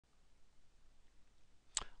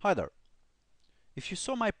Hi there. If you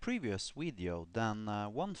saw my previous video, then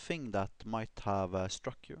one thing that might have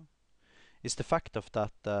struck you is the fact of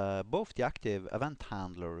that both the active event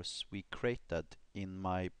handlers we created in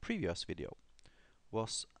my previous video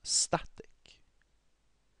was static.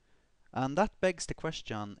 And that begs the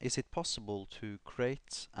question, is it possible to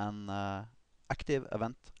create an active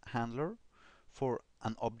event handler for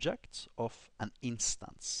an object of an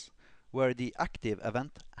instance, where the active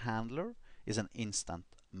event handler is an instant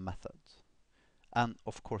method? And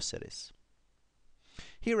of course it is.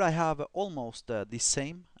 Here I have almost the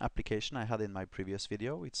same application I had in my previous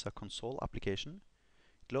video. It's a console application.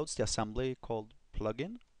 It loads the assembly called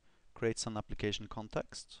plugin, creates an application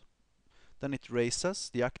context. Then it raises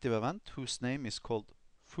the active event whose name is called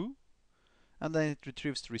foo, and then it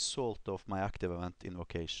retrieves the result of my active event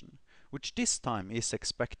invocation, which this time is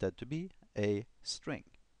expected to be a string.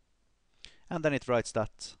 And then it writes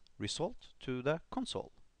that result to the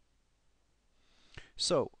console.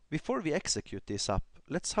 So, before we execute this app,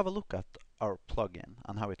 let's have a look at our plugin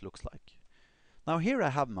and how it looks like. Now here I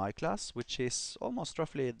have my class, which is almost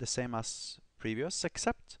roughly the same as previous,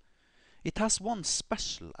 except it has one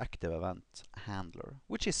special active event handler,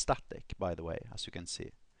 which is static, by the way, as you can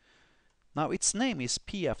see. Now its name is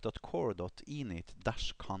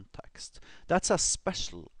pf.core.init-context. That's a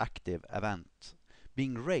special active event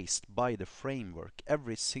being raised by the framework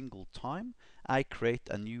every single time I create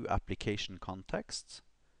a new application context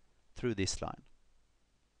through this line.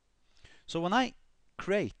 So when I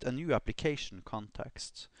create a new application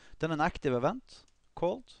context, then an active event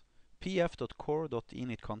called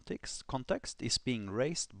pf.core.init-context is being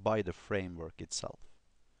raised by the framework itself.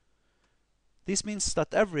 This means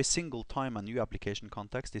that every single time a new application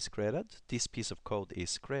context is created, this piece of code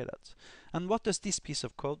is created. And what does this piece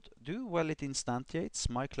of code do? Well, it instantiates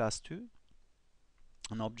my class 2,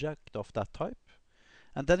 an object of that type,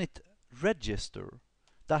 and then it registers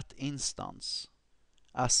that instance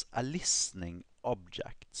as a listening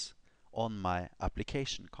object on my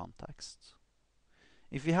application context.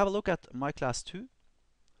 If we have a look at my class 2,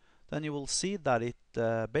 then you will see that it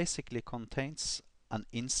basically contains an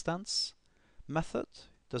instance method.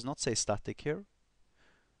 It does not say static here,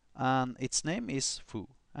 and its name is foo,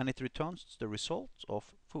 and it returns the result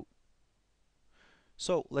of foo.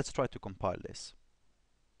 So let's try to compile this.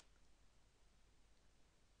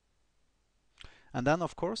 And then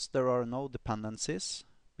of course there are no dependencies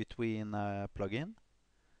between plugin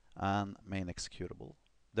and main executable.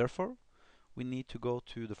 Therefore we need to go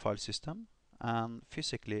to the file system and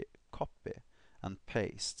physically copy and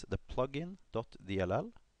paste the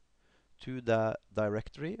plugin.dll to the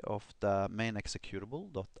directory of the main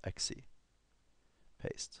executable.exe.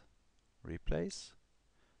 Paste, replace,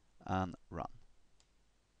 and run.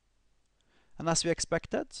 And as we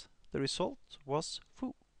expected, the result was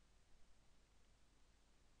foo.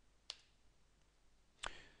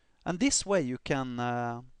 And this way you can,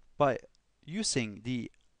 by using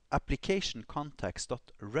the application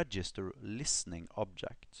context.register listening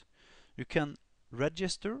object, you can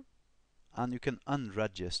register and you can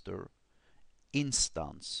unregister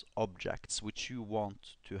instance objects which you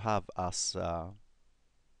want to have as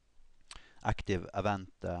active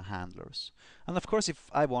event handlers. And of course, if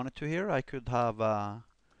I wanted to here, I could have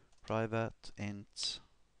private int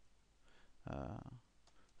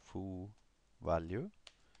foo value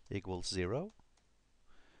equals 0.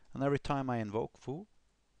 And every time I invoke foo,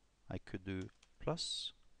 I could do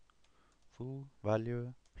plus foo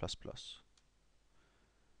value plus plus.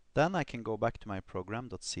 Then I can go back to my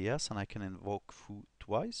program.cs and I can invoke foo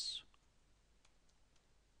twice,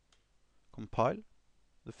 compile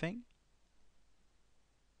the thing.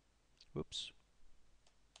 Whoops.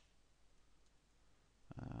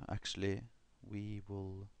 Actually, we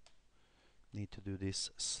will need to do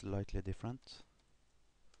this slightly different.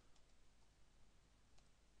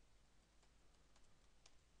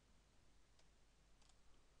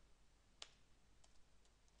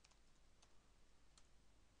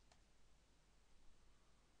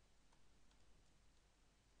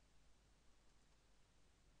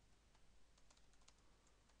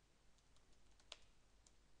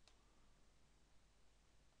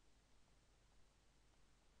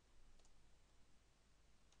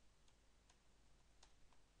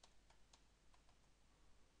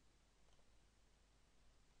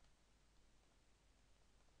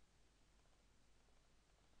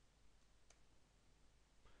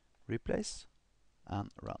 Replace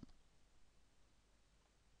and run.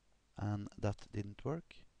 And that didn't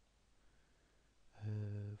work.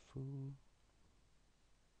 Foo.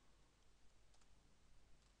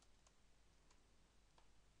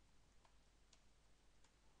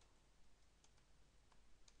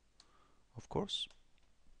 of course.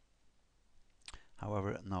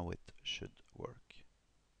 However, now it should work.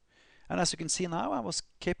 And as you can see now, I was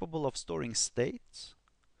capable of storing states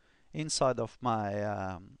inside of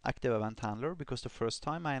my active event handler, because the first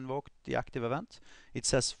time I invoked the active event, it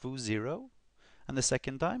says foo0, and the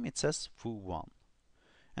second time it says foo1.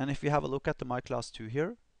 And if you have a look at the myClass2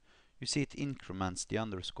 here, you see it increments the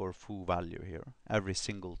underscore foo value here every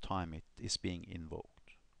single time it is being invoked.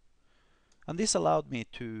 And this allowed me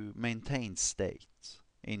to maintain state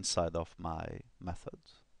inside of my method.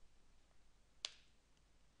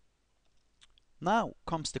 Now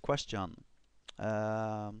comes the question,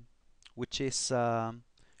 which is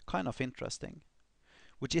kind of interesting,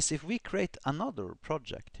 which is if we create another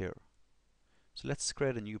project here. So let's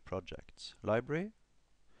create a new project. Library,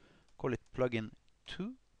 call it plugin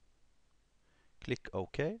 2, click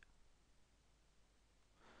OK.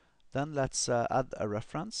 Then let's add a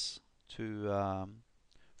reference to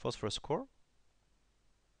Phosphorus core.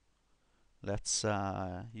 Let's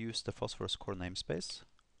use the Phosphorus core namespace.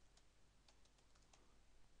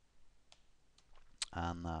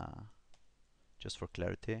 And just for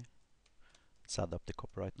clarity, let's add up the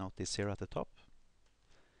copyright notice here at the top.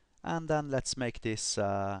 And then let's make this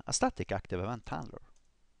a static active event handler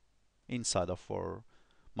inside of our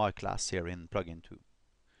my class here in plugin 2.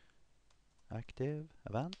 Active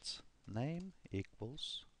event name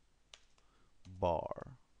equals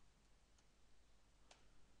bar.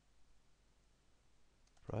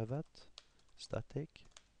 Private static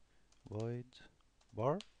void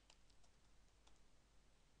bar.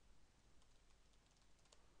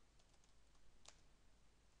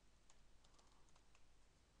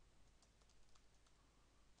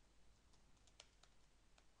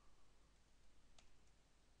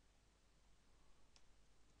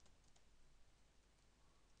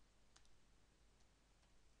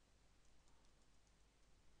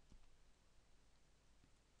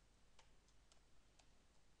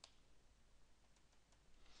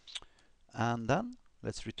 And then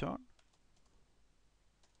let's return.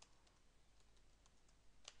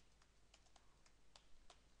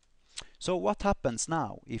 So what happens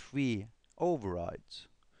now if we override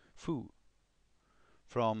foo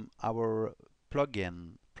from our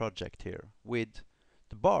plugin project here with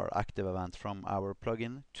the bar active event from our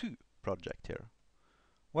plugin 2 project here?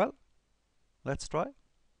 Well, let's try.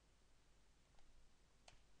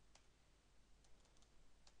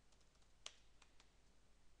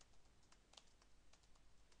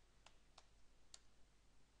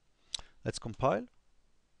 Let's compile.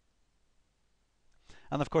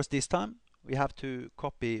 And of course this time we have to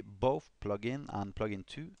copy both plugin and plugin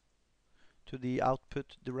 2 to the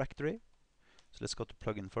output directory. So let's go to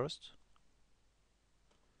plugin first.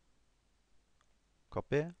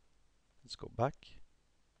 Copy. Let's go back.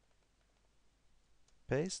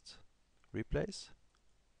 Paste. Replace.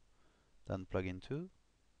 Then plugin 2.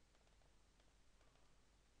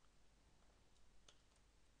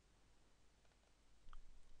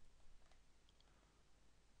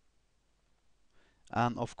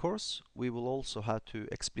 And of course, we will also have to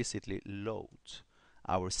explicitly load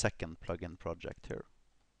our second plugin project here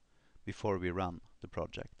before we run the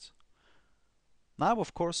project. Now,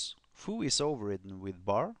 of course, foo is overridden with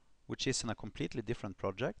bar, which is in a completely different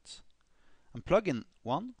project. And plugin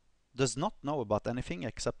 1 does not know about anything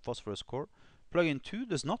except Phosphorus core. Plugin 2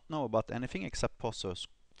 does not know about anything except Phosphorus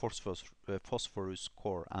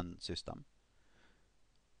core and system.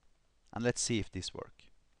 And let's see if this works.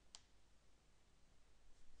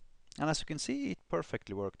 And as you can see, it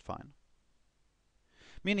perfectly worked fine.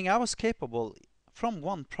 Meaning I was capable from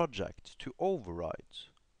one project to override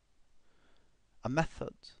a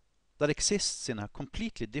method that exists in a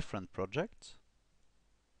completely different project.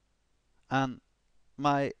 And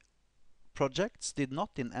my projects did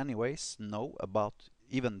not in any ways know about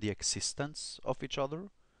even the existence of each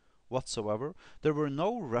other whatsoever. There were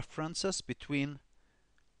no references between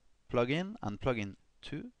plugin and plugin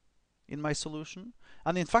 2 in my solution.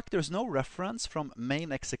 And in fact, there's no reference from main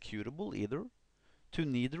executable either to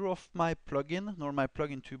neither of my plugin nor my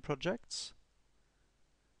plugin 2 projects.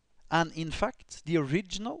 And in fact, the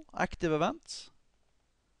original active event,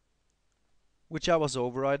 which I was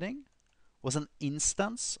overriding, was an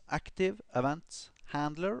instance active event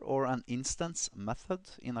handler or an instance method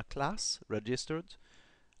in a class registered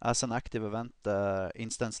as an active event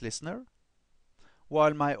instance listener,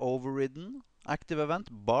 while my overridden active event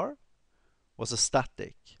bar was a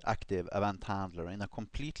static active event handler in a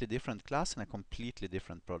completely different class in a completely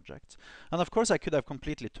different project. And of course I could have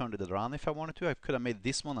completely turned it around if I wanted to. I could have made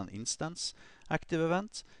this one an instance active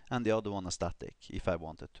event and the other one a static if I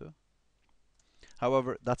wanted to.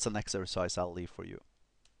 However, that's an exercise I'll leave for you.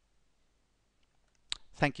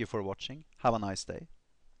 Thank you for watching. Have a nice day.